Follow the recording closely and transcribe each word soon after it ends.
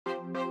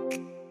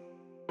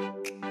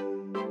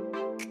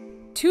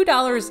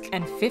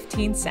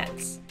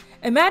$2.15.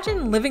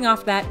 Imagine living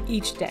off that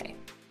each day.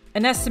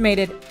 An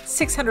estimated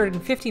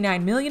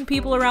 659 million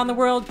people around the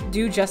world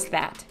do just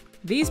that.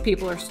 These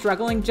people are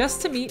struggling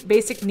just to meet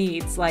basic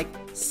needs like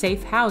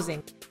safe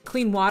housing,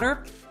 clean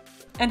water,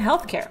 and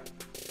healthcare.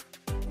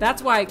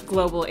 That's why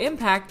Global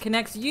Impact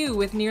connects you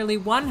with nearly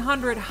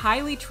 100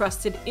 highly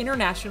trusted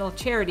international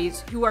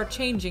charities who are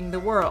changing the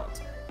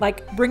world,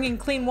 like bringing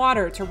clean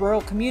water to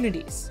rural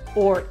communities,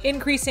 or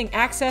increasing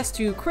access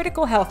to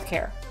critical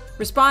healthcare,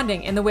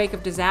 responding in the wake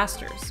of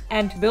disasters,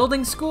 and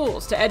building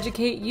schools to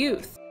educate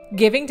youth.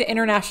 Giving to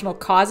international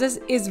causes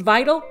is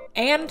vital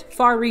and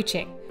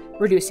far-reaching,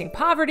 reducing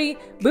poverty,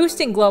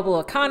 boosting global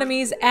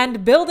economies,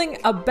 and building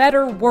a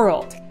better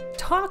world.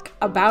 Talk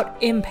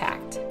about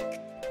impact.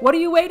 What are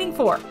you waiting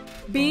for?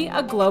 Be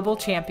a global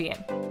champion.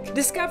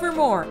 Discover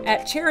more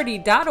at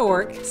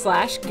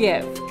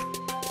charity.org/give.